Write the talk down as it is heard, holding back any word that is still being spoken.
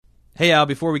Hey, Al,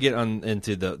 before we get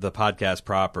into the podcast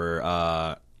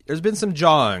proper, there's been some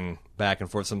jawing back and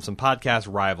forth, some podcast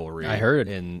rivalry. I heard.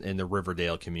 in the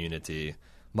Riverdale community,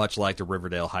 much like the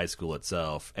Riverdale High School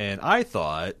itself. And I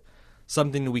thought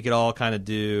something that we could all kind of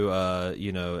do,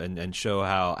 and show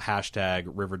how hashtag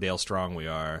Riverdale strong we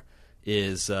are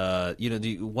is,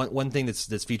 the one thing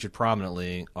that's featured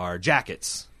prominently are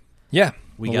jackets. Yeah.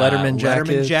 We the got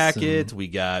Letterman jackets, we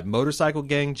got motorcycle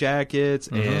gang jackets,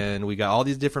 and we got all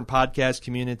these different podcast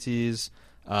communities.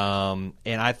 And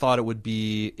I thought it would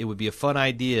be a fun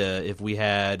idea if we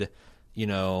had,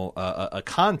 a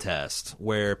contest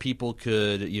where people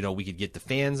could, we could get the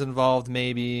fans involved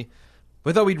maybe.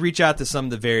 We thought we'd reach out to some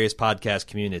of the various podcast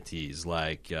communities,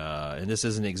 like, and this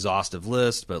is an exhaustive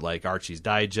list, but like Archie's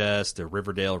Digest, the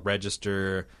Riverdale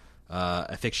Register,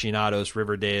 Aficionados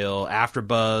Riverdale,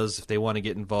 AfterBuzz, if they want to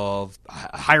get involved,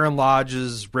 Hiram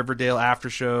Lodge's Riverdale After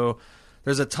Show.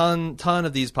 There's a ton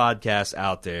of these podcasts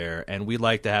out there, and we'd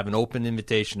like to have an open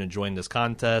invitation to join this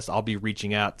contest. I'll be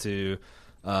reaching out to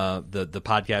the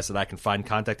podcast that I can find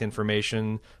contact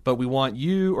information, but we want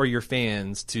you or your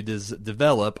fans to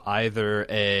develop either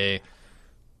a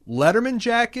Letterman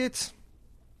jacket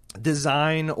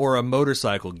design or a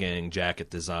motorcycle gang jacket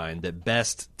design that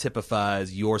best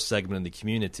typifies your segment of the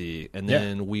community, and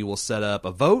then we will set up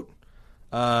a vote.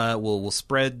 We'll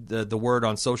spread the word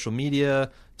on social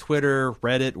media, Twitter,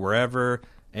 Reddit, wherever,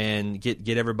 and get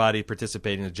everybody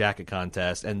participating in the jacket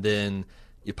contest. And then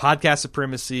your podcast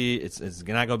supremacy, it's not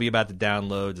going to be about the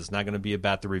downloads. It's not going to be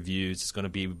about the reviews. It's going to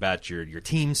be about your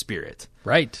team spirit.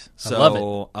 Right. So, I love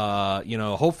it.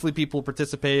 Hopefully people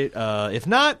participate. If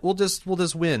not, we'll just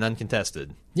win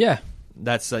uncontested. Yeah.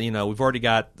 That's we've already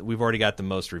got the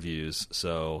most reviews.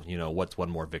 So what's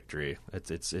one more victory?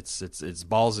 It's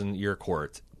balls in your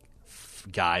court,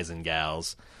 guys and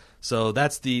gals. So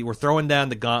we're throwing down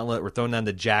the gauntlet. We're throwing down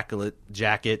the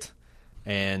jacket.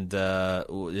 And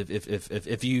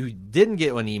if you didn't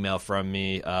get an email from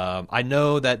me, I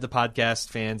know that the podcast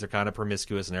fans are kind of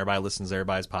promiscuous and everybody listens to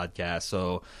everybody's podcast.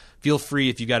 So feel free,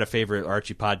 if you got a favorite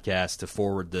Archie podcast, to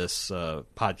forward this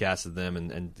podcast to them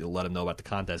and let them know about the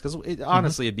contest. Because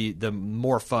honestly, it'd be the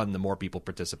more fun, the more people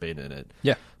participate in it.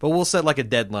 Yeah. But we'll set like a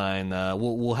deadline.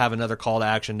 We'll have another call to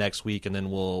action next week, and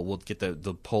then we'll get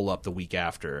the poll up the week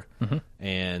after,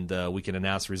 and we can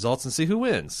announce results and see who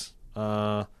wins.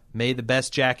 May the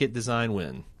best jacket design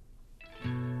win.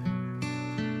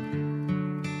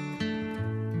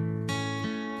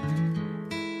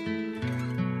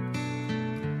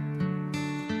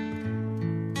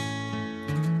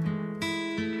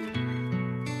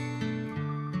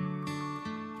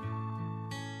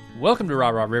 Welcome to Rah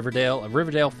Rah Riverdale, a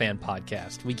Riverdale fan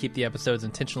podcast. We keep the episodes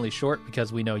intentionally short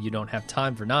because we know you don't have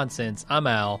time for nonsense. I'm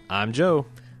Al. I'm Joe.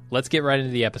 Let's get right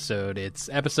into the episode. It's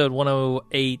episode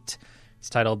 108. It's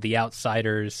titled The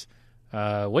Outsiders.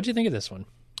 What do you think of this one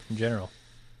in general?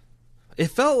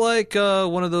 It felt like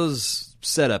one of those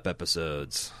setup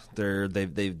episodes.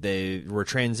 They were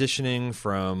transitioning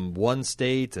from one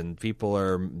state, and people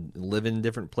are living in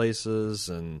different places,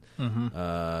 and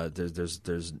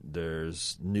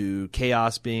there's new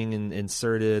chaos being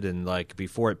inserted, and like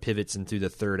before it pivots into the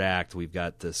third act, we've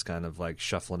got this kind of like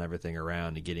shuffling everything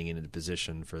around and getting into the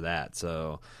position for that.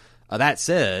 So that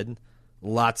said,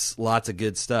 lots of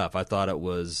good stuff. I thought it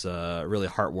was really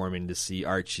heartwarming to see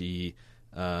Archie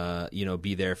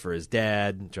be there for his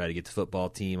dad, try to get the football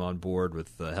team on board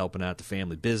with helping out the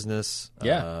family business.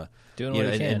 Doing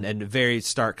what he can. And a very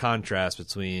stark contrast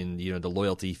between the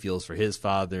loyalty he feels for his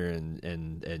father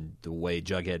and the way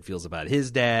Jughead feels about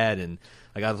his dad. And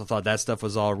like, I thought that stuff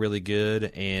was all really good.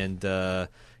 And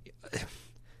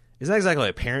it's not exactly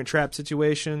a Parent Trap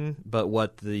situation, but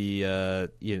what the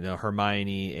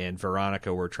Hermione and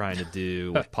Veronica were trying to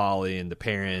do with Polly and the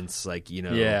parents,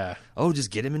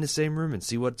 just get him in the same room and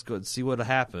see what'll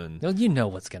happen. Well, you know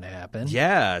what's going to happen.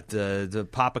 Yeah, the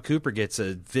Papa Cooper gets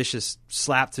a vicious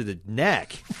slap to the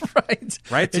neck,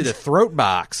 right to the throat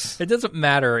box. It doesn't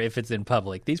matter if it's in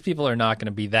public. These people are not going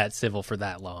to be that civil for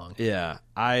that long. Yeah,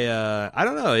 I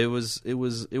don't know. It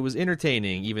was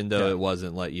entertaining, even though it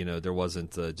wasn't like there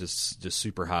wasn't just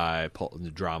super high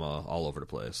drama all over the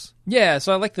place. Yeah,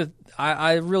 so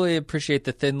I really appreciate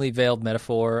the thinly veiled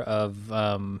metaphor of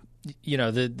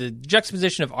the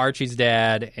juxtaposition of Archie's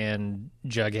dad and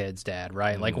Jughead's dad,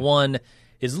 right? Like one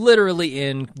is literally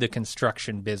in the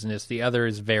construction business, the other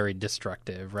is very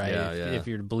destructive, right? If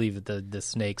you're to believe that the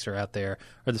snakes are out there,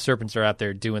 or the serpents are out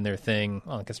there doing their thing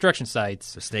on construction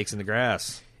sites. The snakes in the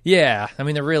grass. Yeah, I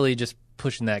mean, they're really just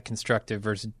pushing that constructive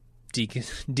versus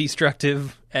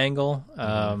destructive angle,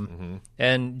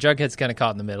 and Jughead's kind of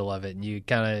caught in the middle of it, and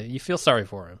you feel sorry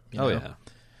for him. Yeah.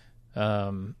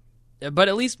 But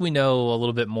at least we know a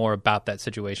little bit more about that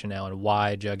situation now and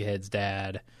why Jughead's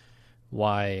dad,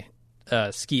 why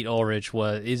Skeet Ulrich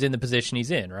is in the position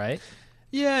he's in, right?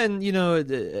 Yeah, and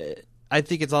I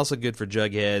think it's also good for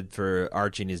Jughead, for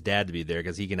Archie and his dad to be there,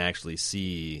 because he can actually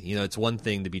see. It's one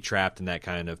thing to be trapped in that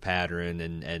kind of pattern,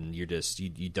 and you're just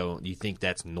you think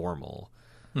that's normal.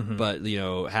 Mm-hmm. But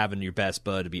having your best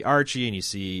bud to be Archie, and you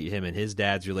see him and his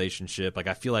dad's relationship, like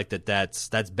I feel like that's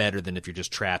better than if you're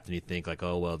just trapped and you think like,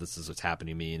 oh well, this is what's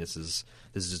happening to me, and this is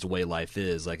just the way life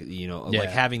is. Like like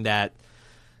having that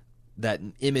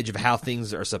image of how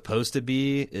things are supposed to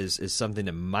be is something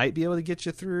that might be able to get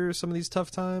you through some of these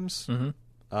tough times. Mm-hmm.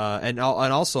 And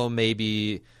also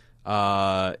maybe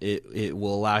it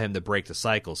will allow him to break the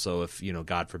cycle. So if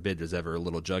God forbid there's ever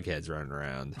little Jugheads running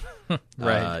around,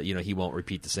 right? He won't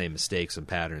repeat the same mistakes and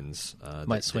patterns.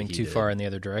 Might swing too far in the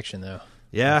other direction, though.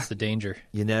 Yeah, that's the danger.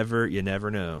 You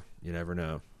never know.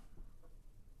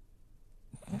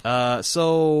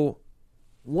 So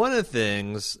one of the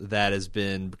things that has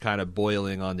been kind of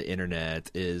boiling on the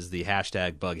internet is the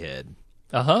hashtag Bughead.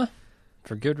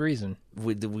 For good reason.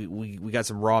 We got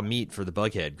some raw meat for the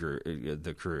Bughead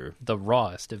crew. The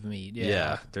rawest of meat.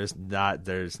 Yeah. There's not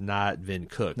been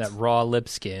cooked. That raw lip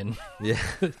skin. Yeah.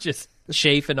 Just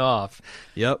chafing off.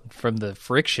 Yep. From the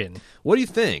friction. What do you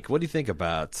think? What do you think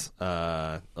about?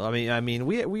 I mean,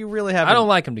 we really haven't. I don't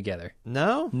like them together.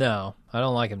 No, I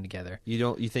don't like them together. You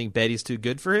don't? You think Betty's too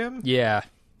good for him? Yeah.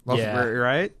 Well, yeah.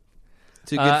 Right.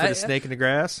 Too good for the snake in the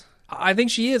grass. I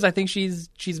think she is. I think she's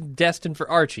destined for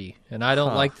Archie, and I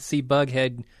don't like to see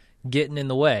Bughead getting in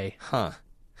the way.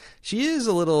 She is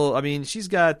a little. I mean, she's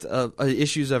got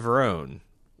issues of her own.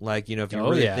 Like if you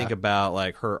really think about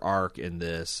like her arc in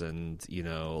this, and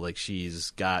like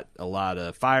she's got a lot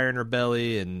of fire in her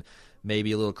belly and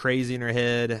maybe a little crazy in her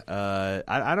head.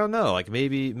 I don't know. Like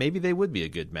maybe they would be a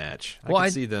good match. I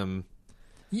can see them.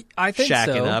 I think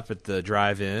shacking up at the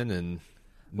drive-in and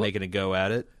making a go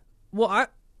at it. Well,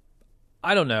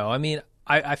 I don't know. I mean,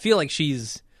 I feel like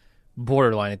she's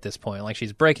borderline at this point. Like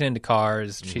she's breaking into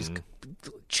cars, she's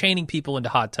chaining people into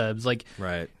hot tubs. Like,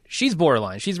 right. She's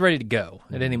borderline. She's ready to go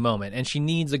at any moment, and she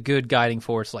needs a good guiding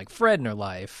force like Fred in her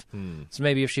life. So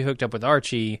maybe if she hooked up with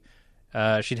Archie,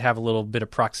 she'd have a little bit of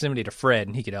proximity to Fred,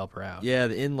 and he could help her out. Yeah,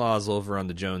 the in-laws over on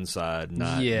the Jones side,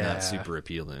 not super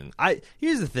appealing.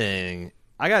 Here's the thing.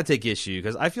 I gotta take issue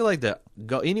because I feel like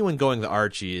anyone going to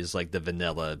Archie is like the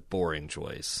vanilla, boring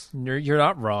choice. You're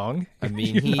not wrong. I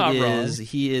mean,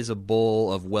 he is a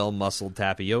bowl of well-muscled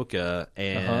tapioca,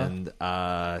 and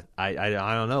I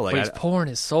don't know. Like but he's pouring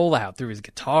his soul out through his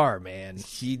guitar, man.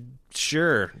 He's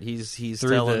through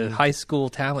telling the high school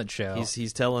talent show.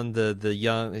 He's telling the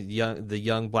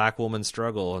young black woman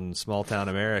struggle in small town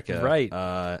America,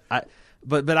 right?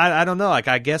 But I don't know. Like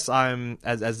I guess I'm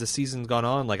as the season's gone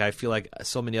on. Like I feel like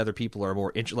so many other people are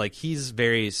more like he's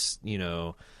very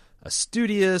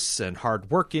studious and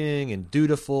hardworking and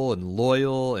dutiful and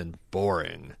loyal and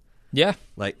boring. Yeah,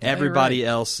 like everybody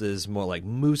else is more like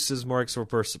Moose is more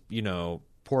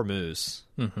poor Moose.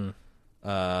 Mm-hmm.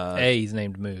 A, he's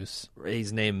named Moose.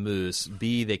 He's named Moose.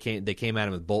 B, they came at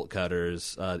him with bolt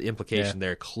cutters. The implication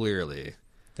there clearly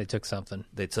they took something.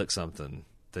 They took something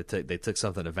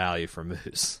of value from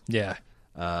Moose. Yeah.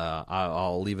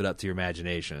 I'll leave it up to your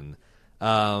imagination.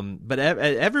 But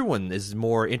everyone is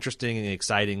more interesting and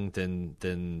exciting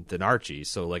than Archie.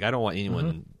 So like, I don't want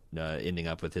anyone ending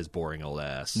up with his boring old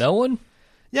ass. No one.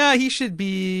 Yeah, he should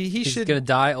be. He's gonna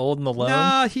die old and alone.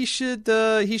 Nah, he should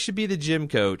be the gym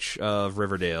coach of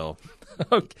Riverdale.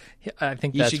 Okay. I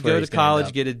think you should go to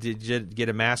college, get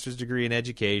a master's degree in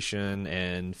education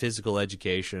and physical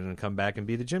education, and come back and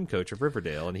be the gym coach of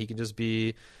Riverdale. And he can just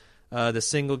be the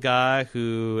single guy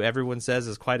who everyone says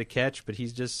is quite a catch, but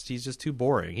he's just too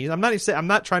boring. I'm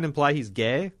not trying to imply he's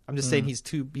gay. I'm just saying he's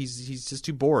just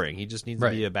too boring. He just needs to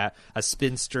be a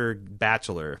spinster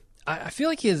bachelor. I feel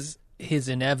like his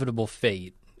inevitable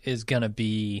fate is gonna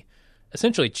be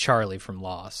essentially Charlie from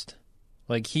Lost.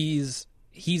 Like he's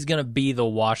going to be the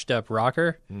washed-up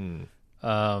rocker.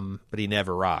 But he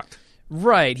never rocked.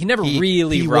 Right. He never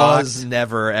really he rocked. He was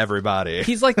never everybody.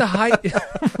 He's like the high...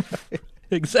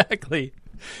 Exactly.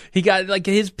 He got, like,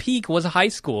 his peak was high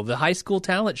school, the high school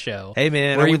talent show. Hey,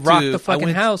 man. Where he rocked the fucking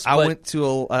house. I went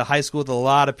to a high school with a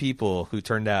lot of people who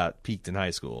turned out peaked in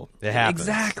high school. It happens.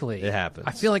 Exactly. It happens.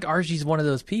 I feel like Archie's one of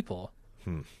those people.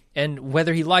 And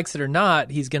whether he likes it or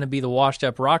not, he's going to be the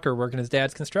washed-up rocker working his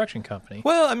dad's construction company.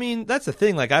 Well, I mean, that's the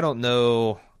thing. Like, I don't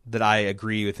know that I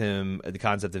agree with him, the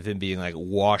concept of him being, like,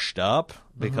 washed up.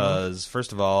 Because,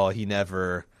 first of all, he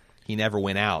never He never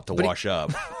went out to wash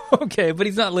up. Okay, but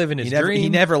he's not living his dream. He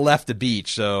never left the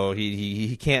beach, so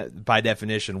he can't, by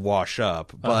definition, wash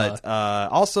up. But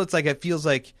also, it's like it feels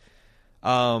like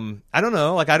I don't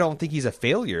know. Like I don't think he's a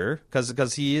failure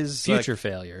because he is future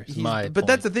failure. But point.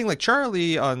 That's the thing. Like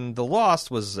Charlie on The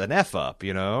Lost was an F up,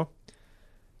 you know.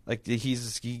 Like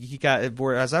he got.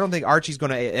 Whereas I don't think Archie's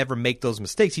going to ever make those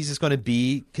mistakes. He's just going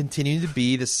to continue to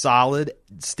be the solid,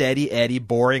 steady Eddie,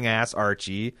 boring ass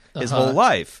Archie his whole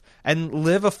life, and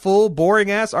live a full boring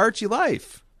ass Archie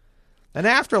life, an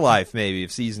afterlife maybe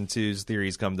if season 2's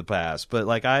theories come to pass. But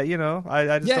like I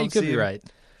just don't you could be right.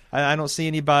 I don't see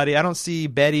anybody. I don't see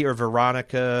Betty or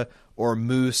Veronica or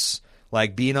Moose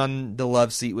like being on the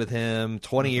love seat with him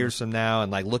 20 years from now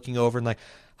and like looking over and like.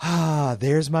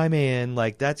 There's my man.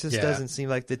 Like that just doesn't seem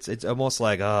like it's almost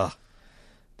like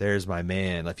there's my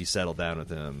man. If you settle down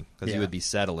with him, because you would be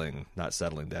settling, not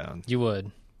settling down. You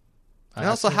would. And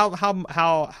also,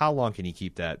 how long can he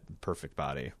keep that perfect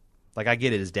body? Like I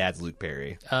get it, his dad's Luke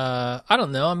Perry. I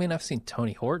don't know. I mean, I've seen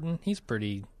Tony Horton. He's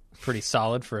pretty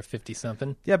solid for a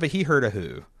 50-something. Yeah, but he hurt a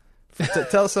who?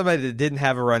 Tell somebody that didn't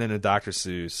have a run in a Dr.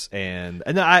 Seuss, and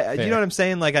you know what I'm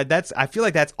saying? Like I feel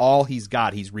like that's all he's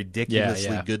got. He's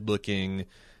ridiculously good looking,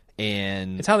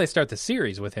 and it's how they start the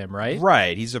series with him, right?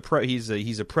 Right. He's a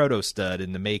proto stud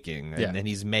in the making, and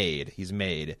he's made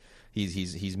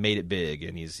it big,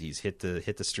 and he's hit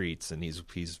the streets, and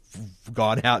he's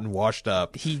gone out and washed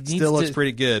up. He still looks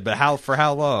pretty good, but for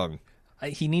how long?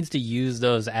 He needs to use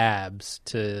those abs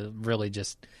to really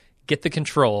just get the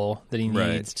control that he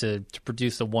needs to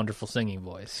produce a wonderful singing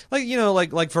voice. Like, you know,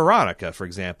 like Veronica, for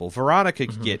example. Veronica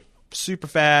could get super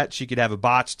fat. She could have a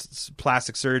botched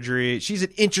plastic surgery. She's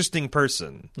an interesting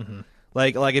person.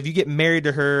 Like if you get married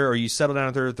to her or you settle down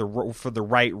with her for the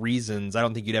right reasons, I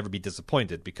don't think you'd ever be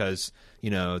disappointed because, you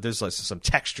know, there's like some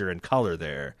texture and color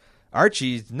there.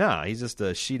 Archie, he's just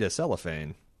a sheet of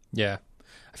cellophane. Yeah.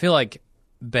 I feel like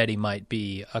Betty might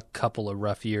be a couple of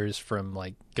rough years from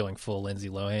like going full Lindsay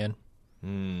Lohan.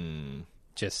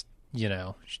 Just, you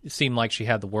know, it seemed like she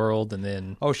had the world, and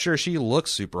then sure, she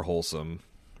looks super wholesome,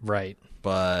 right?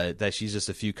 But that she's just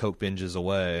a few coke binges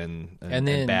away, and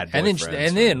bad boyfriends,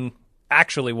 and then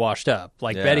actually washed up.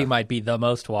 Like Betty might be the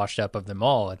most washed up of them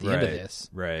all at the end of this.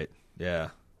 Right? Yeah.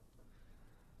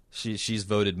 She's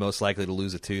voted most likely to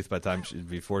lose a tooth by the time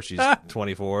before she's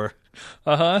 24.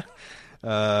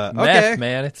 Meth, okay,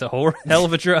 man, it's a hell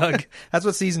of a drug. That's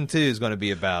what season 2 is going to be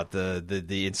about,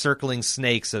 the encircling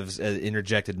snakes of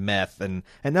interjected meth, and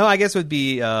no, I guess it would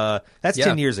be that's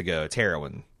 10 years ago. It's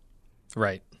heroin,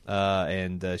 right?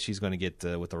 And she's going to get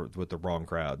with the wrong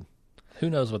crowd. Who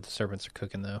knows what the serpents are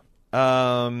cooking though?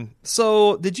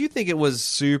 So did you think it was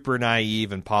super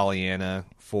naive and Pollyanna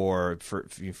for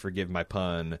forgive my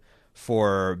pun,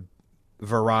 for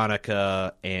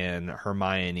Veronica and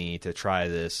Hermione to try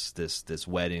this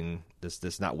wedding,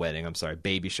 this not wedding, I'm sorry,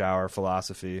 baby shower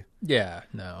philosophy? Yeah,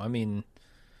 no, I mean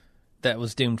that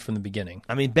was doomed from the beginning.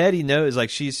 I mean, Betty knows, like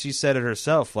she said it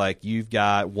herself, like you've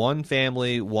got one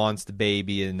family wants the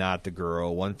baby and not the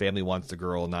girl, one family wants the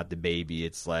girl and not the baby.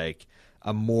 It's like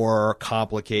a more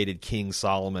complicated King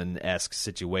Solomon-esque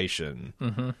situation.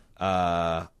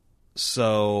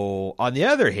 So, on the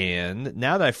other hand,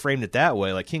 now that I framed it that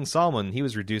way, like King Solomon, he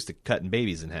was reduced to cutting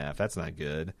babies in half. That's not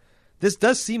good. This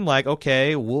does seem like,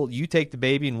 okay, you take the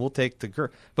baby and we'll take the girl.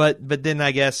 But then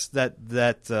I guess that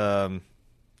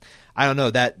I don't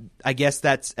know, I guess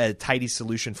that's a tidy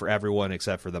solution for everyone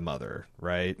except for the mother,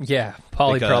 right? Yeah,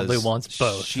 Polly probably wants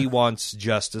both. She wants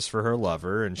justice for her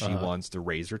lover, and she wants to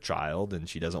raise her child, and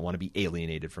she doesn't want to be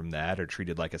alienated from that or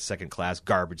treated like a second-class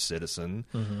garbage citizen.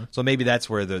 So maybe that's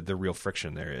where the real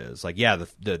friction there is. Like, yeah,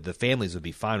 the families would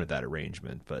be fine with that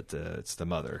arrangement, but it's the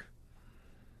mother.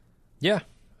 Yeah.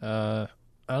 I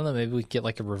don't know, maybe we could get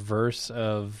like a reverse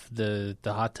of the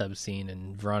hot tub scene,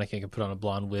 and Veronica can put on a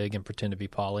blonde wig and pretend to be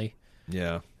Polly.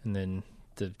 Yeah. And then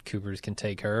the Coopers can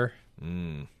take her.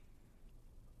 Maybe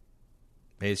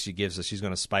she's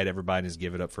going to spite everybody and just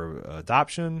give it up for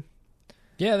adoption.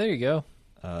 Yeah, there you go.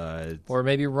 Or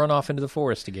maybe run off into the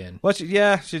forest again. Well, she'd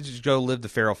just go live the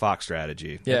Feral Fox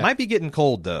strategy. Yeah. It might be getting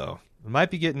cold, though. It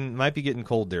might be getting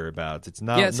cold thereabouts. It's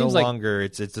not it no longer.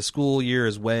 It's the school year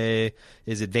is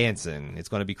advancing. It's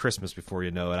going to be Christmas before you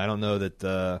know it. I don't know that.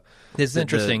 This is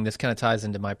interesting. This kind of ties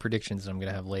into my predictions that I'm going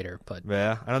to have later. But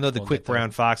yeah, I don't know. The quick brown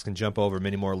fox can jump over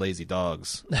many more lazy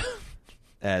dogs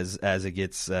as it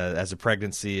gets as a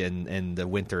pregnancy and the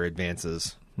winter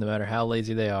advances. No matter how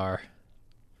lazy they are.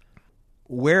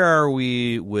 Where are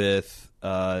we with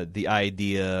the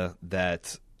idea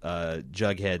that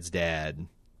Jughead's dad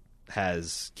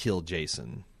has killed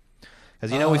Jason?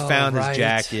 Because we found right. his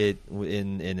jacket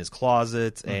in his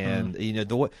closet, and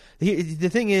the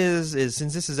thing is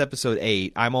since this is episode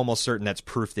 8, I'm almost certain that's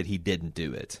proof that he didn't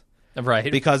do it.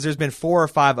 Right. Because there's been 4 or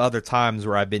 5 other times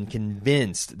where I've been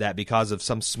convinced that because of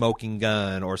some smoking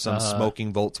gun or some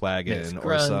smoking Volkswagen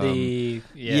or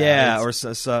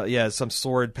some some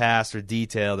sordid past or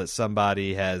detail that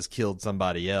somebody has killed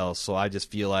somebody else. So I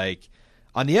just feel like,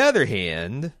 on the other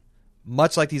hand,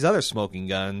 much like these other smoking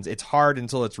guns, it's hard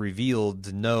until it's revealed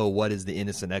to know what is the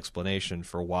innocent explanation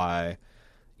for why,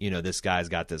 this guy's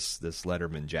got this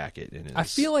Letterman jacket in his... I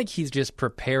feel like he's just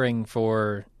preparing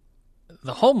for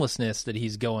the homelessness that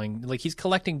he's going. Like, he's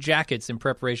collecting jackets in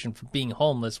preparation for being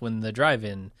homeless when the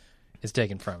drive-in is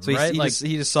taken from. So right?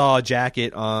 He just saw a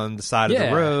jacket on the side of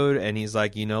the road, and he's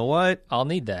like, you know what? I'll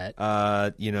need that.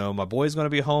 My boy's going to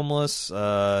be homeless.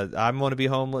 I'm going to be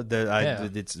homeless.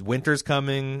 It's winter's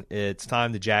coming. It's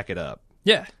time to jack it up.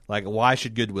 Yeah. Like, why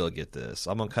should Goodwill get this?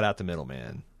 I'm going to cut out the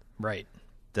middleman. Right.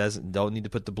 Don't need to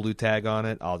put the blue tag on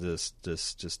it. I'll just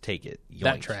take it. Yoink.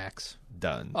 That tracks.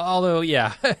 Done. Although,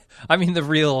 yeah, I mean, the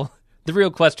real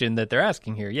question that they're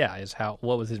asking here, is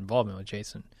what was his involvement with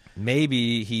Jason?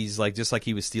 Maybe he's like, just like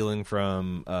he was stealing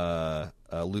from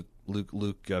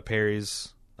Luke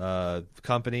Perry's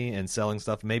company and selling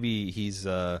stuff. Maybe he's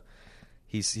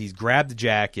grabbed the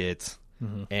jacket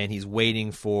and he's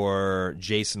waiting for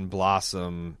Jason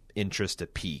Blossom interest to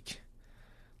peak.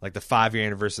 Like the 5-year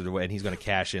anniversary, and he's going to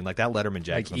cash in. Like that Letterman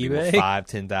jacket's going to be worth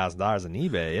 $5,000-$10,000 on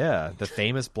eBay. Yeah, the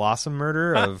famous Blossom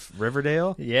murder of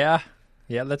Riverdale. Yeah,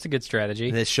 that's a good strategy.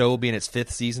 And this show will be in its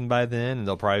 5th season by then, and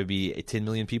there'll probably be 10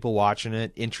 million people watching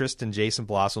it. Interest in Jason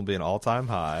Blossom will be an all-time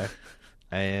high,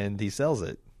 and he sells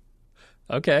it.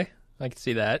 Okay, I can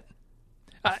see that.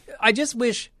 I just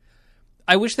wish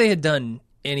they had done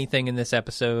anything in this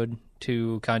episode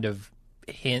to kind of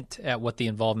hint at what the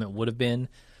involvement would have been.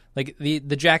 Like, the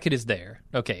jacket is there.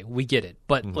 Okay, we get it.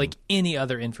 But, like, any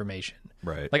other information.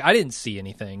 Right. Like, I didn't see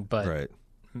anything, but right.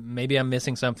 Maybe I'm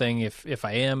missing something. If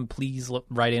I am, please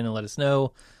write in and let us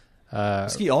know.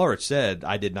 Ski Ulrich said,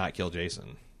 I did not kill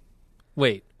Jason.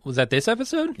 Wait, was that this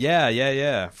episode?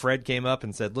 Yeah. Fred came up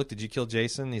and said, look, did you kill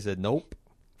Jason? He said, nope.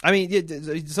 I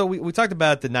mean, so we talked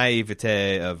about the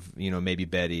naivete of, maybe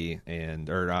Betty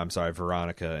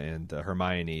Veronica and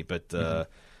Hermione. But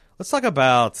let's talk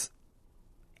about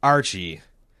Archie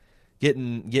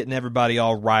getting everybody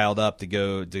all riled up to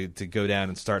go down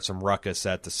and start some ruckus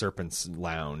at the Serpent's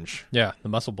Lounge. Yeah, the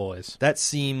Muscle Boys. That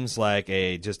seems like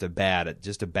just a bad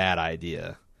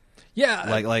idea.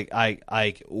 Yeah, like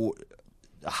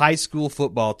high school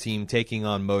football team taking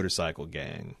on motorcycle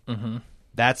gang. Mm-hmm.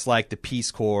 That's like the Peace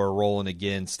Corps rolling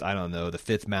against, I don't know, the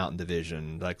 5th Mountain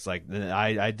Division.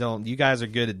 I don't. You guys are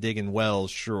good at digging wells,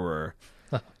 sure.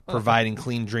 Providing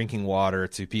clean drinking water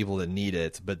to people that need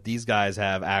it, but these guys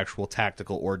have actual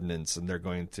tactical ordnance, and they're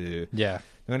going to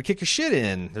kick your shit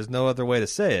in. There's no other way to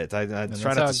say it. I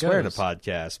try not to swear in a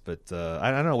podcast, but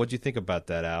I don't know. What do you think about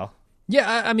that, Al?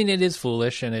 Yeah, I mean, it is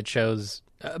foolish, and it shows,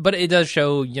 but it does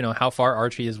show, how far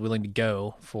Archie is willing to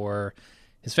go for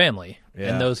his family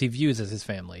and those he views as his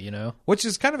family. Which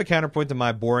is kind of a counterpoint to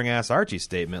my boring ass Archie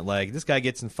statement. Like, this guy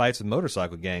gets in fights with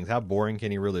motorcycle gangs. How boring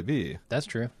can he really be? That's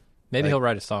true. Maybe he'll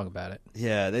write a song about it.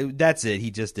 Yeah, that's it.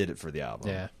 He just did it for the album.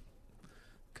 Yeah.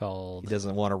 He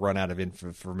doesn't want to run out of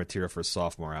for material for his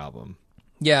sophomore album.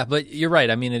 Yeah, but you're right.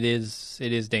 I mean, it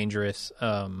is dangerous.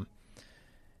 And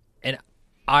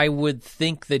I would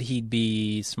think that he'd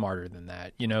be smarter than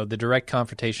that. The direct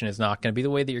confrontation is not going to be the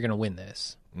way that you're going to win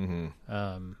this.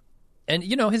 Mm-hmm. And,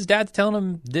 his dad's telling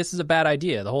him this is a bad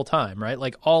idea the whole time, right?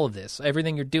 Like, all of this,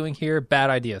 everything you're doing here, bad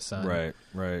idea, son. Right.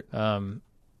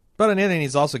 But on the other hand,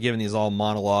 he's also giving these all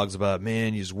monologues about,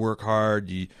 man, you just work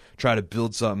hard, you try to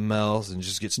build something else, and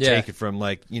just gets taken from,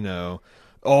 who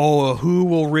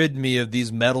will rid me of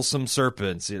these meddlesome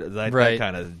serpents? That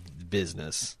kind of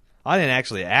business. I didn't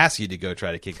actually ask you to go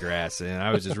try to kick your ass in.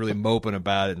 I was just really moping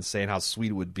about it and saying how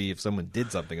sweet it would be if someone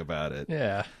did something about it.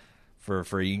 Yeah.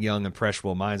 For young,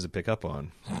 impressionable minds to pick up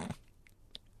on.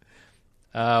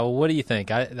 What do you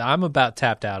think? I'm about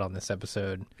tapped out on this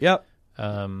episode. Yep.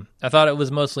 I thought it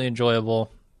was mostly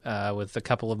enjoyable, with a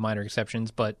couple of minor exceptions,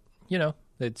 but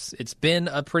it's been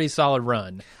a pretty solid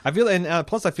run. I feel, and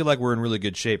plus I feel like we're in really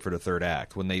good shape for the third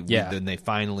act when they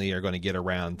finally are going to get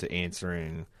around to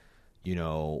answering,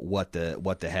 what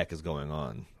the heck is going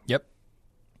on. Yep.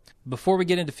 Before we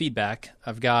get into feedback,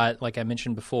 I've got, like I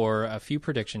mentioned before, a few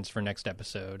predictions for next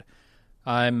episode.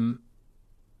 I'm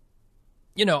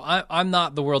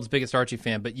not the world's biggest Archie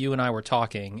fan, but you and I were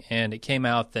talking, and it came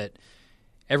out that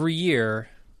every year,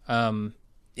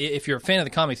 if you're a fan of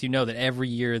the comics, you know that every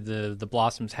year the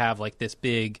Blossoms have like this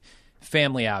big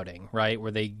family outing, right,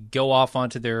 where they go off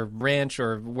onto their ranch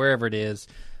or wherever it is,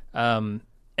 and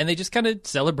they just kind of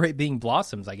celebrate being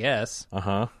blossoms, I guess.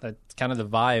 That's kind of the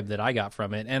vibe that I got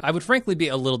from it. And I would frankly be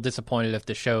a little disappointed if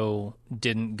the show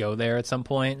didn't go there at some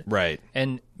point. Right.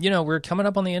 And, we're coming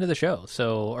up on the end of the show,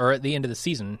 or at the end of the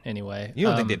season anyway. You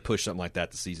don't think they'd push something like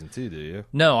that to season 2, do you?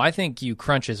 No, I think you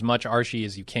crunch as much Archie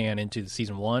as you can into the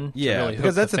season 1. Yeah, really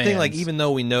because that's the thing. fans. Like, even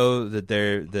though we know that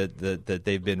that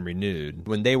they've been renewed,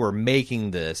 when they were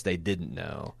making this, they didn't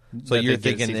know. So That you're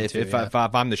they did thinking season if 2,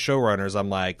 I'm the showrunners, I'm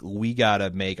like, we got to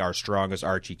make our strongest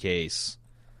Archie case,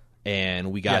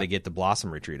 and we got to get the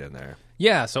Blossom Retreat in there.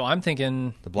 Yeah, so I'm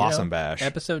thinking The Blossom Bash.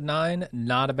 Episode 9,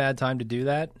 not a bad time to do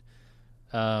that.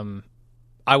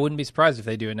 I wouldn't be surprised if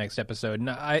they do it next episode. And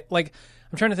I'm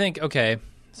trying to think, okay,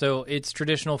 so it's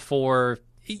traditional for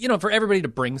for everybody to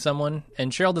bring someone,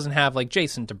 and Cheryl doesn't have like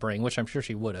Jason to bring, which I'm sure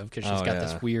she would have because she's got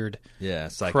this weird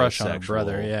crush on her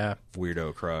brother. Yeah,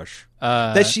 weirdo crush.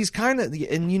 That she's kind of,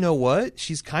 and you know what?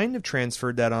 She's kind of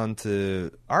transferred that onto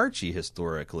Archie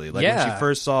historically. Like when she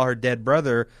first saw her dead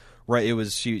brother, right? It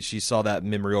was she saw that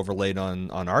memory overlaid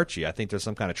on Archie. I think there's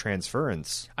some kind of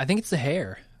transference. I think it's the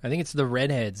hair. I think it's the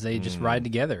redheads. They just ride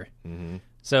together. Mm-hmm.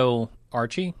 So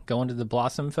Archie going to the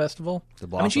Blossom Festival.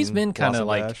 She's been kind of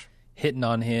like hitting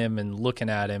on him and looking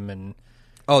at him and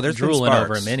there's drooling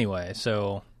over him anyway.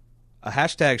 So a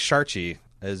hashtag Sharchie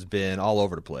has been all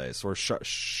over the place. Or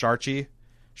Sharchie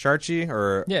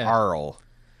or Arl.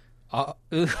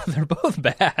 They're both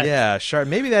bad. Yeah,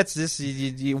 maybe that's this.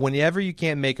 Whenever you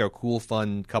can't make a cool,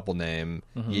 fun couple name,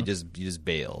 you just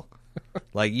bail.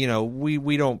 Like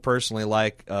we don't personally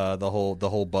like the whole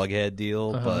Bughead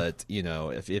deal, but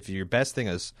if your best thing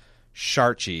is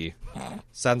Sharchie,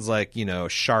 sounds like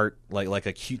shart like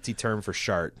a cutesy term for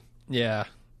shart. Yeah,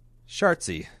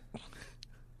 Shartsy.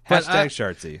 Hashtag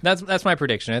Shartsy. That's my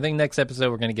prediction. I think next episode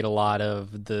we're going to get a lot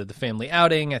of the family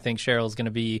outing. I think Cheryl's going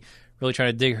to be really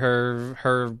trying to dig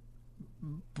her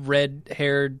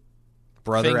red-haired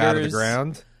brother fingers out of the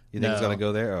ground. You think it's going to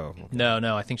go there? Oh, okay.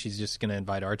 No. I think she's just going to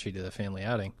invite Archie to the family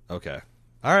outing. Okay.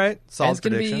 All right. Solid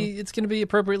prediction. It's going to be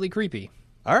appropriately creepy.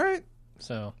 All right.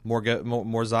 So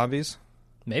more zombies?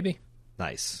 Maybe.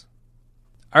 Nice.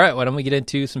 All right. Why don't we get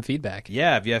into some feedback?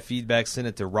 Yeah. If you have feedback, send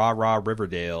it to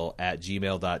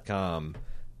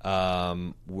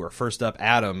rawrawriverdale@gmail.com. We're first up,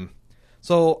 Adam.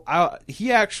 So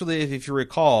he actually, if you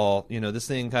recall, this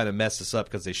thing kind of messed us up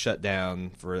because they shut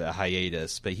down for a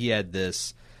hiatus. But he had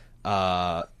this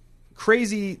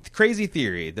crazy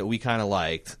theory that we kind of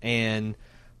liked, and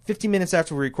 15 minutes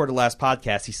after we recorded the last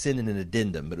podcast, he sent in an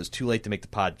addendum, but it was too late to make the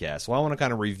podcast. So I want to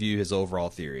kind of review his overall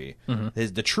theory,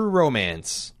 the true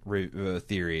romance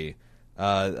theory,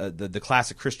 the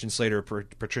classic Christian Slater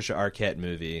Patricia Arquette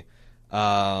movie.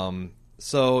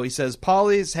 So he says,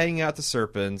 Polly's hanging out the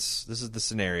serpents. This is the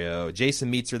scenario. Jason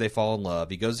meets her. They fall in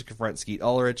love. He goes to confront Skeet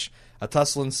Ulrich. A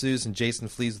tussle ensues, and Jason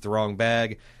flees with the wrong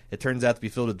bag. It turns out to be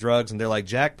filled with drugs, and they're like,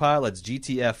 jackpot, let's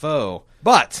GTFO.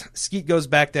 But Skeet goes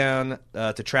back down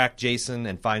to track Jason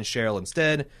and finds Cheryl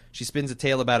instead. She spins a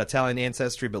tale about Italian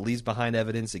ancestry, but leaves behind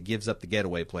evidence that gives up the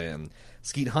getaway plan.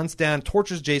 Skeet hunts down,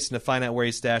 tortures Jason to find out where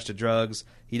he stashed the drugs.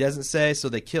 He doesn't say, so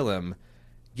they kill him.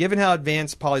 Given how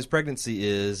advanced Polly's pregnancy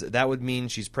is, that would mean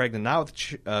she's pregnant not with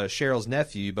Cheryl's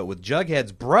nephew, but with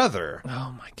Jughead's brother.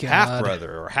 Oh, my God.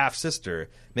 Half-brother or half-sister.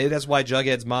 Maybe that's why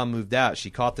Jughead's mom moved out. She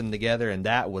caught them together, and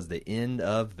that was the end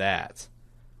of that.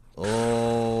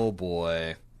 Oh,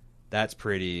 boy. That's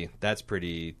pretty. That's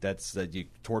you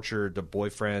tortured the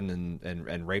boyfriend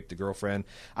and raped the girlfriend.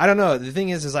 I don't know. The thing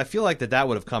is I feel like that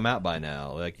would have come out by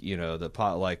now. Like,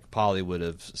 Polly would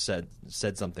have said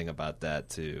something about that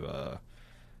to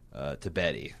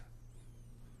Betty.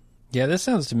 Yeah, this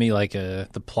sounds to me like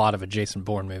the plot of a Jason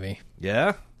Bourne movie.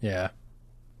 Yeah? Yeah.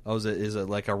 Oh, is it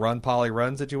like a Run Polly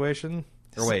Run situation?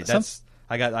 Or wait,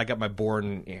 I got my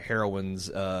Bourne heroines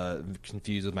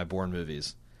confused with my Bourne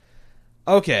movies.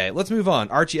 Okay, let's move on.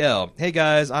 Archie L. Hey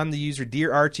guys, I'm the user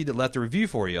Dear Archie that left a review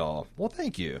for y'all. Well,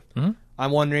 thank you. Mm-hmm. I'm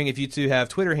wondering if you two have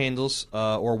Twitter handles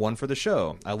or one for the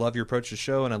show. I love your approach to the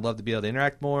show, and I'd love to be able to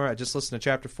interact more. I just listened to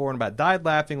Chapter 4 and about died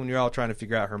laughing when you're all trying to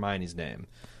figure out Hermione's name.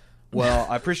 Well,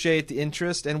 I appreciate the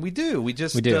interest, and we do. We do.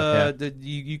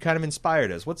 You kind of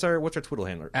inspired us. What's our Twitter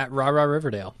handler? At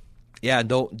rawrawriverdale. Yeah, and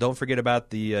don't forget about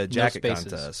the jacket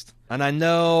contest. And I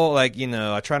know, I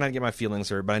try not to get my feelings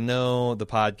hurt, but I know the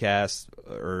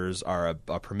podcasters are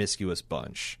a promiscuous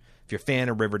bunch. If you're a fan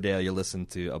of Riverdale, you listen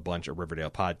to a bunch of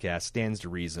Riverdale podcasts. Stands to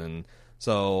reason.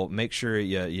 So make sure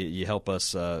you help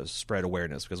us spread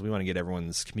awareness, because we want to get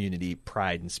everyone's community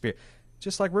pride and spirit,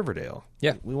 just like Riverdale.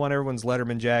 Yeah, we want everyone's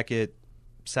Letterman jacket,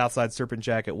 Southside Serpent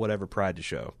jacket, whatever, pride to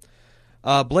show.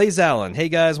 Blaze Allen, hey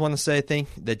guys, want to say thank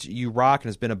that you rock, and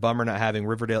it's been a bummer not having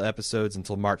Riverdale episodes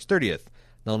until March 30th.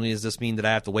 Not only does this mean that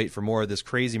I have to wait for more of this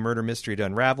crazy murder mystery to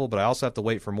unravel, but I also have to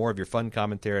wait for more of your fun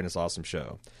commentary on this awesome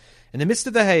show. In the midst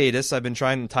of the hiatus, I've been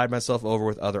trying to tide myself over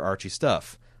with other Archie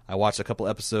stuff. I watched a couple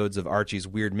episodes of Archie's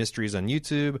Weird Mysteries on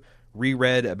YouTube,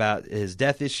 reread about his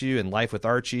death issue and Life with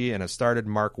Archie, and have started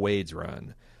Mark Waid's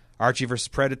run. Archie vs.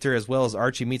 Predator as well as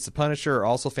Archie Meets the Punisher are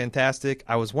also fantastic.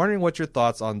 I was wondering what your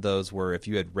thoughts on those were if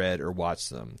you had read or watched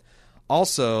them.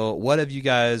 Also, what have you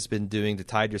guys been doing to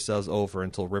tide yourselves over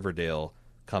until Riverdale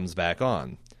comes back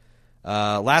on?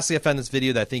 Lastly, I found this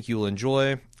video that I think you will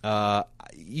enjoy.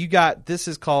 This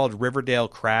is called Riverdale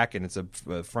Crack, and it's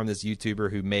from this YouTuber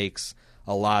who makes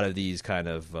a lot of these kind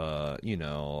of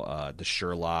the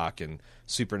Sherlock and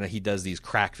he does these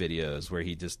crack videos where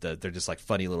they're just like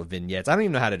funny little vignettes. I don't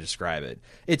even know how to describe it.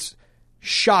 It's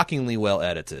shockingly well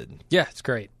edited. Yeah, it's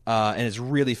great. And it's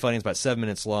really funny. It's about 7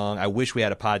 minutes long. I wish we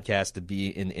had a podcast to be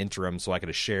in the interim so I could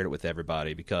have shared it with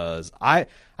everybody, because I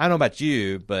don't know about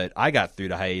you, but I got through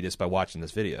the hiatus by watching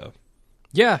this video.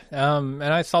 Yeah, and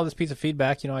I saw this piece of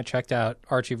feedback. I checked out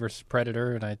Archie vs.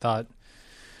 Predator, and I thought,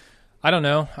 I don't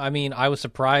know. I mean, I was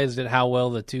surprised at how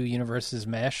well the two universes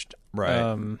meshed.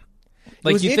 Right.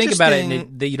 Like, you think about it,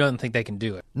 and you don't think they can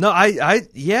do it. No,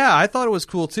 I thought it was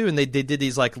cool too, and they did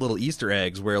these like little Easter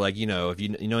eggs where, like, if you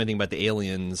know anything about the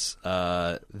aliens,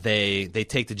 they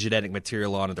take the genetic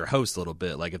material onto their host a little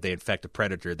bit. Like, if they infect a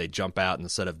predator, they jump out, and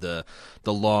instead of the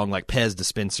long like Pez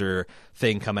dispenser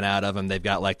thing coming out of them, they've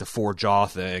got like the 4-jaw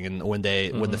thing. And when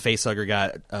the facehugger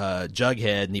got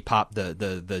Jughead, and he popped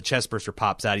the chest burster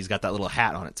pops out, he's got that little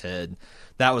hat on its head.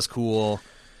 That was cool.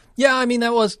 Yeah, I mean,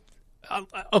 that was.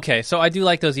 Okay, so I do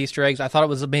like those Easter eggs. I thought it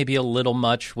was maybe a little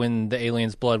much when the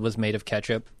alien's blood was made of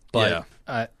ketchup, but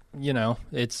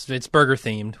it's burger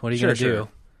themed. What are you going to do?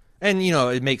 And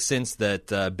it makes sense that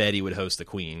Betty would host the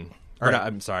Queen, or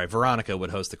I'm sorry, Veronica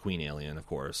would host the Queen alien, of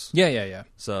course. Yeah.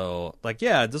 So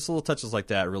just little touches like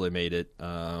that really made it.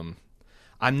 I'm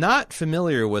not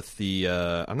familiar with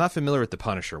the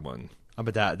Punisher one,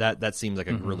 but that seems like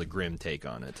a really grim take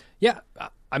on it. Yeah,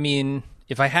 I mean,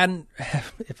 if I hadn't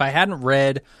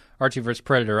read Archie vs.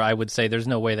 Predator, I would say there's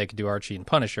no way they could do Archie and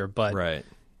Punisher. But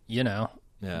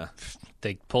yeah,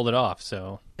 they pulled it off.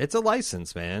 So it's a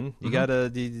license, man. You gotta.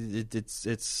 It's.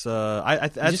 That's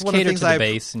just one of the things to the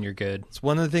base, and you're good. It's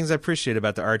one of the things I appreciate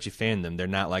about the Archie fandom. They're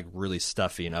not like really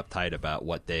stuffy and uptight about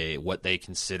what they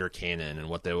consider canon and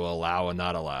what they will allow and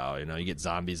not allow. You get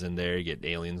zombies in there, you get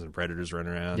aliens and predators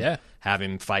running around. Yeah, have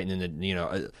him fighting in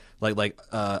the like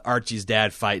Archie's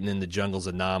dad fighting in the jungles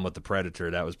of Nam with the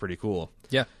Predator. That was pretty cool.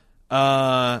 Yeah.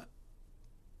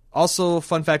 Also,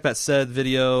 fun fact about said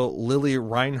video, Lily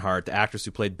Reinhart, the actress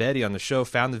who played Betty on the show,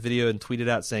 found the video and tweeted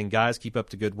out saying, "Guys, keep up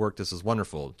the good work. This is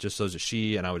wonderful." Just shows that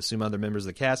she, and I would assume other members of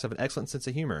the cast, have an excellent sense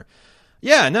of humor.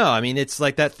 Yeah, no, I mean, it's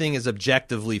like that thing is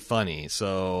objectively funny.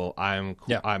 So I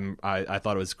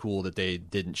thought it was cool that they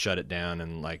didn't shut it down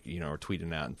and are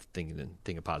tweeting out and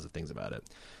thinking positive things about it.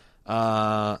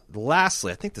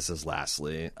 Lastly,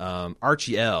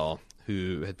 Archie L,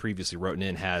 who had previously written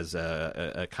in, has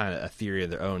a kind of a theory of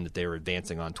their own that they were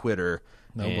advancing on Twitter,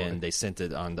 they sent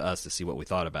it on to us to see what we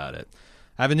thought about it.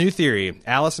 I have a new theory.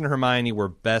 Alice and Hermione were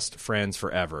best friends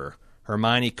forever.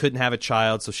 Hermione couldn't have a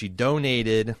child, so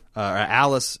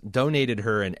Alice donated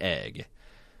her an egg.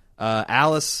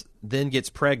 Alice then gets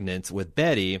pregnant with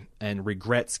Betty and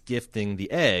regrets gifting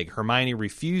the egg. Hermione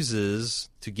refuses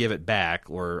to give it back,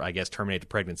 or I guess terminate the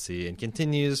pregnancy, and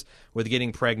continues with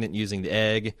getting pregnant using the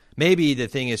egg. Maybe the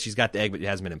thing is she's got the egg, but it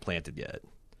hasn't been implanted yet,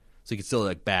 so you can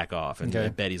still back off.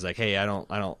 And Betty's like, "Hey,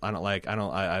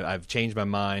 I've changed my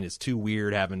mind. It's too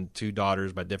weird having two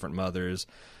daughters by different mothers."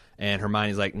 And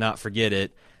Hermione's like, forget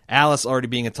it. Alice, already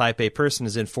being a Type A person,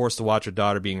 is then forced to watch her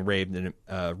daughter being raised in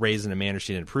a manner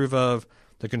she didn't approve of.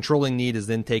 The controlling need is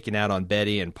then taken out on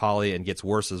Betty and Polly, and gets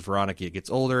worse as Veronica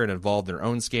gets older and involved in her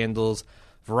own scandals.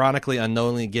 Veronica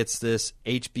unknowingly gets this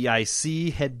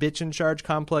HBIC, head bitch in charge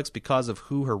complex, because of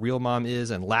who her real mom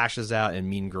is, and lashes out in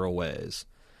mean girl ways.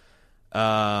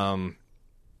 Let's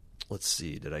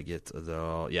see. Did I get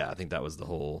the? Yeah, I think that was the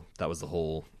whole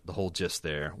gist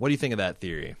there. What do you think of that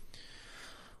theory?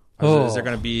 Is there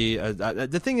going to be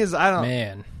the thing is, I don't.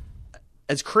 Man,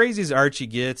 as crazy as Archie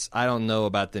gets, I don't know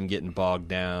about them getting bogged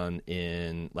down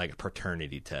in like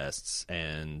paternity tests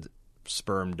and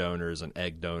sperm donors and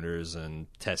egg donors and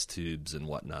test tubes and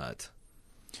whatnot.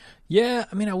 Yeah,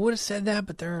 I mean, I would have said that,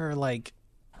 but there are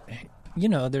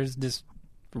there's this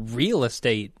real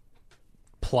estate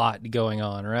plot going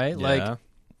on, right? Yeah. Like,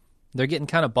 they're getting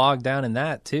kind of bogged down in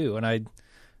that too, and I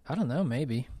don't know,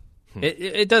 maybe.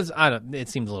 It does. I don't. It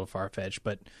seems a little far fetched,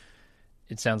 but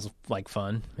it sounds like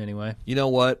fun anyway. You know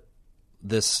what?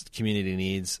 This community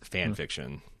needs fan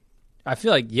fiction. I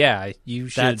feel like you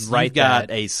should write you've got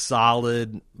that. a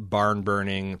solid barn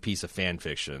burning piece of fan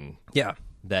fiction. Yeah.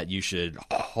 That you should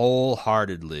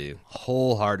wholeheartedly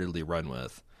run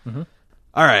with. Mm-hmm.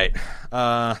 All right,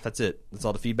 that's it. That's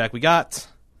all the feedback we got.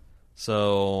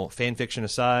 So, fan fiction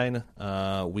aside,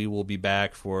 we will be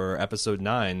back for episode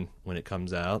 9 when it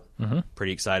comes out. Mm-hmm.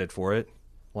 Pretty excited for it.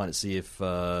 Want to see if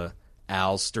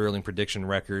Al's sterling prediction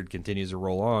record continues to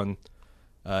roll on.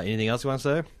 Anything else you want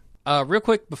to say? Real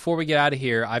quick, before we get out of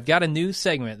here, I've got a new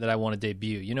segment that I want to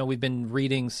debut. You know, we've been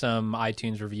reading some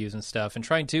iTunes reviews and stuff and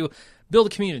trying to build a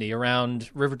community around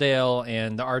Riverdale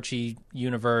and the Archie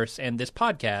universe and this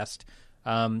podcast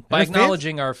by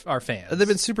acknowledging our fans. They've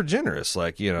been super generous.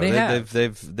 Like, you know,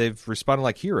 they've responded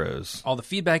like heroes. All the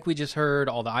feedback we just heard,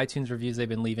 all the iTunes reviews they've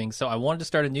been leaving. So I wanted to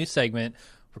start a new segment.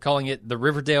 We're calling it the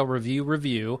Riverdale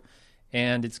Review,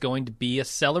 and it's going to be a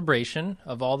celebration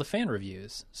of all the fan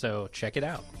reviews. So check it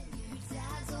out.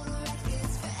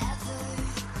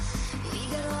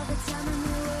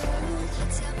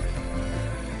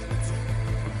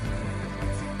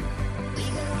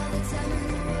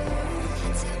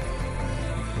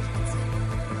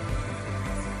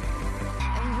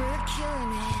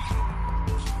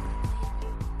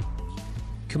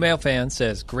 Kumail fan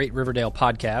says, great Riverdale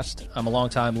podcast. I'm a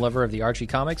longtime lover of the Archie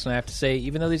comics, and I have to say,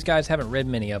 even though these guys haven't read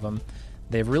many of them,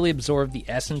 they've really absorbed the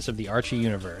essence of the Archie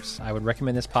universe. I would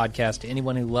recommend this podcast to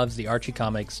anyone who loves the Archie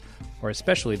comics, or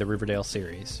especially the Riverdale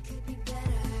series.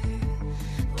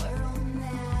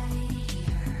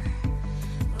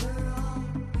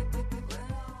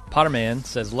 Potterman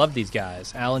says, love these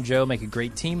guys. Al and Joe make a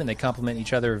great team, and they complement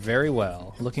each other very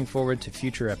well. Looking forward to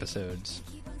future episodes.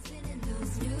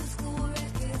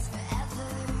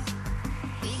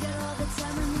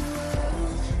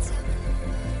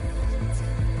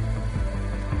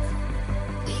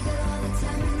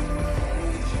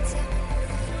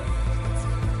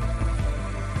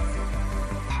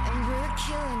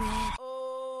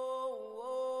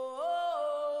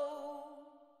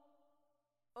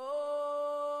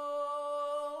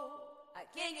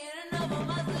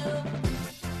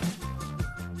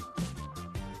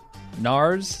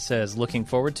 Nars says, looking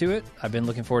forward to it. I've been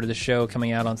looking forward to the show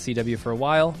coming out on CW for a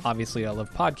while. Obviously, I love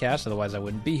podcasts, otherwise I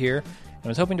wouldn't be here. And I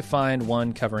was hoping to find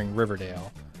one covering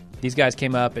Riverdale. These guys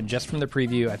came up, and just from the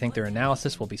preview, I think their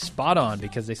analysis will be spot on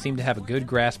because they seem to have a good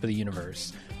grasp of the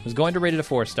universe. I was going to rate it a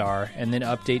 4-star, and then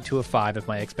update to a 5 if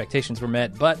my expectations were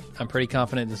met, but I'm pretty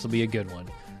confident this will be a good one.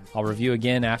 I'll review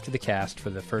again after the cast for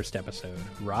the first episode.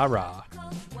 Rah rah.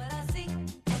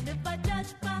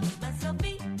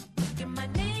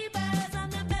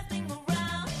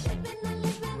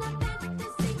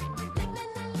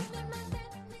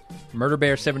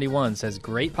 MurderBear71 says,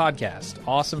 great podcast.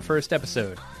 Awesome first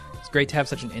episode. It's great to have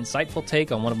such an insightful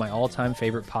take on one of my all-time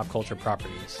favorite pop culture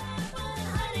properties.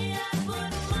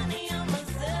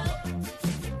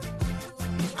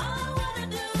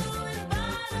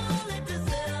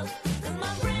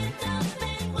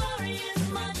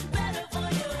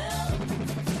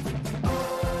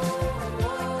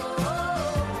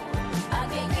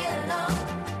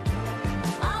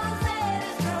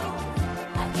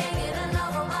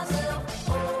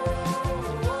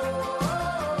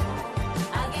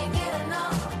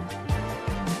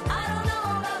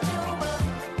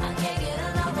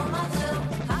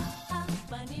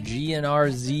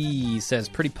 GNRZ says,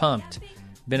 pretty pumped.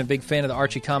 Been a big fan of the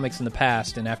Archie comics in the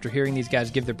past, and after hearing these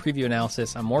guys give their preview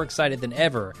analysis, I'm more excited than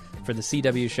ever for the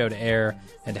CW show to air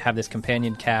and to have this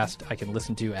companion cast I can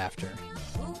listen to after.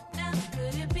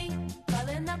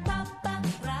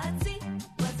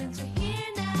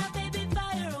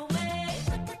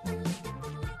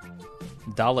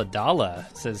 Dala Dala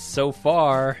says, so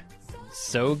far,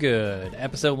 so good.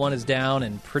 Episode 1 is down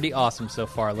and pretty awesome so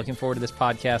far. Looking forward to this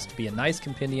podcast to be a nice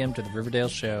compendium to the Riverdale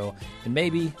show and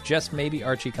maybe, just maybe,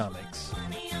 Archie comics.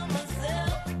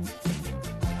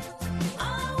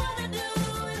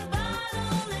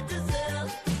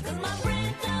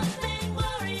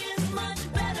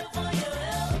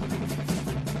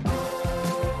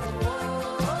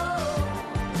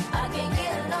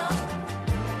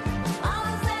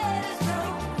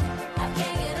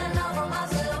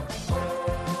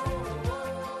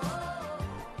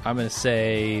 I'm going to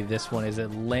say this one is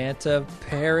Atlanta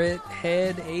Parrot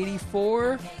Head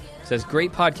 84. Says,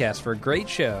 great podcast for a great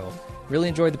show. Really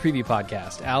enjoyed the preview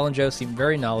podcast. Al and Joe seem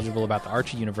very knowledgeable about the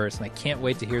Archie universe, and I can't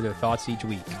wait to hear their thoughts each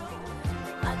week.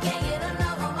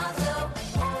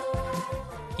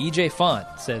 EJ Font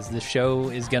says this show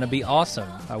is going to be awesome.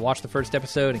 I watched the first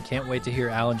episode and can't wait to hear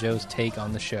Alan Joe's take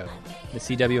on the show. The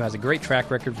CW has a great track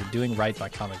record for doing right by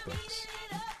comic books.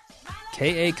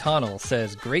 K.A. Connell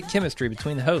says, great chemistry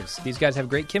between the hosts. These guys have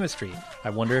great chemistry.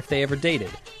 I wonder if they ever dated.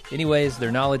 Anyways,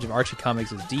 their knowledge of Archie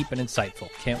comics is deep and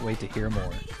insightful. Can't wait to hear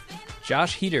more.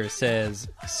 Josh Heater says,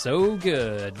 so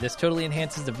good. This totally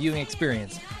enhances the viewing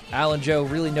experience. Al and Joe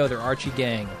really know their Archie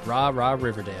gang. Rah, rah,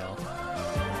 Riverdale.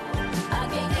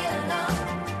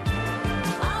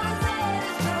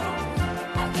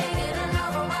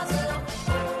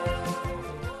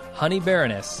 Honey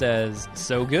Baroness says,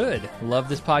 so good. Love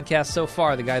this podcast so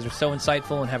far. The guys are so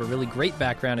insightful and have a really great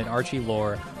background in Archie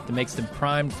lore that makes them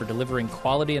primed for delivering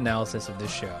quality analysis of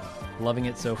this show. Loving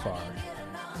it so far.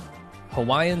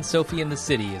 Hawaiian Sophie in the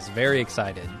City is very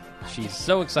excited. She's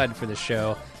so excited for this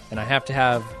show, and I have to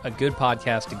have a good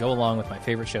podcast to go along with my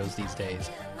favorite shows these days.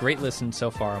 Great listen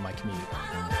so far on my commute.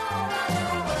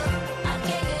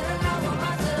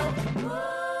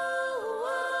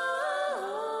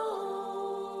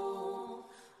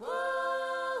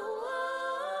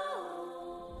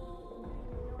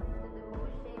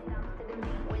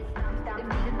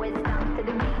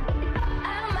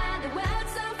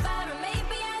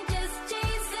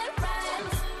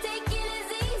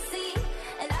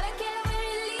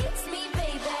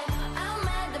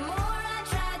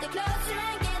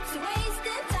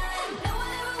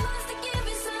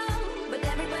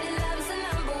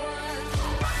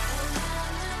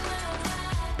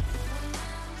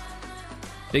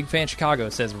 Big Fan Chicago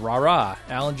says, rah-rah.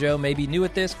 Al and Joe may be new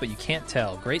at this, but you can't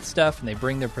tell. Great stuff, and they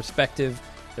bring their perspective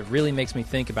that really makes me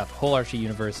think about the whole Archie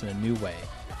universe in a new way.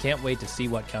 Can't wait to see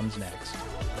what comes next.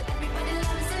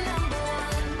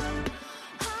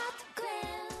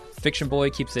 Fiction Boy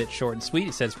keeps it short and sweet.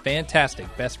 He says, fantastic.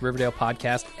 Best Riverdale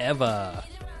podcast ever.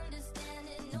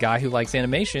 Guy Who Likes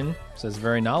Animation says,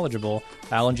 very knowledgeable.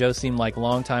 Al and Joe seem like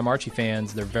longtime Archie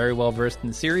fans. They're very well versed in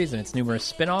the series and its numerous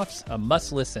spin-offs. A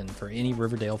must-listen for any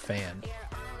Riverdale fan.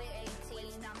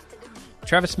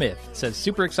 Travis Smith says,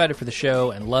 super excited for the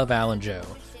show and love Al and Joe.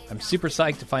 I'm super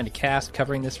psyched to find a cast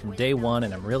covering this from day one,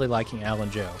 and I'm really liking Al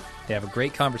and Joe. They have a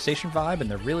great conversation vibe,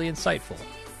 and they're really insightful.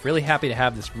 Really happy to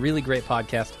have this really great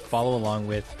podcast to follow along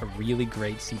with a really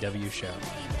great CW show.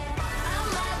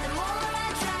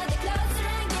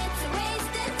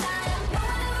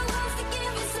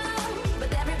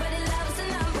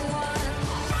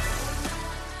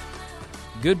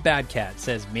 Good Bad Cat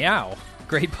says, meow.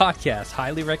 Great podcast.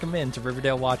 Highly recommend to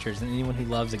Riverdale watchers and anyone who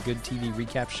loves a good TV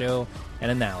recap show and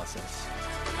analysis.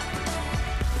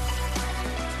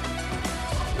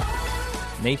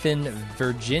 Nathan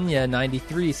Virginia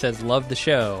 93 says, love the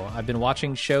show. I've been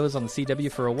watching shows on the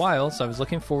CW for a while, so I was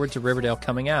looking forward to Riverdale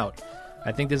coming out.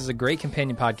 I think this is a great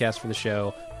companion podcast for the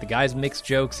show. The guys mix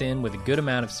jokes in with a good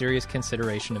amount of serious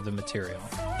consideration of the material.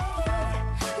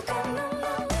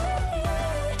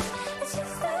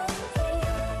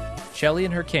 Shelly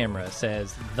and her camera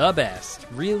says, the best.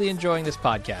 Really enjoying this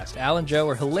podcast. Al and Joe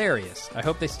are hilarious. I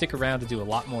hope they stick around to do a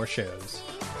lot more shows.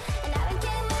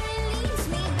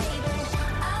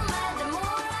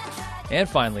 And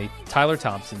finally, Tyler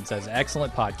Thompson says,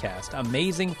 excellent podcast.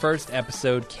 Amazing first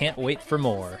episode. Can't wait for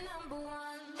more.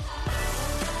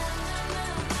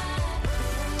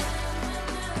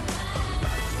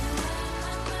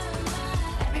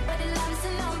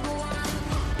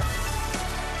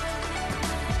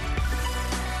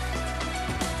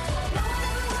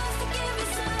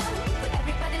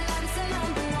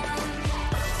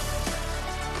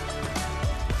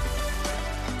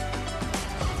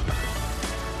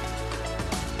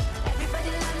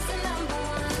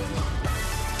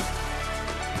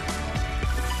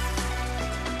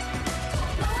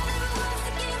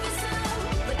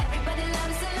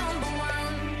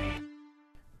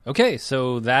 Okay,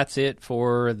 so that's it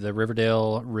for the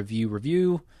Riverdale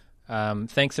review.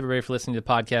 Thanks, everybody, for listening to the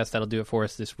podcast. That'll do it for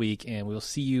us this week, and we'll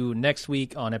see you next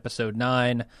week on episode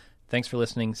 9. Thanks for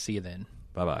listening. See you then.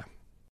 Bye-bye.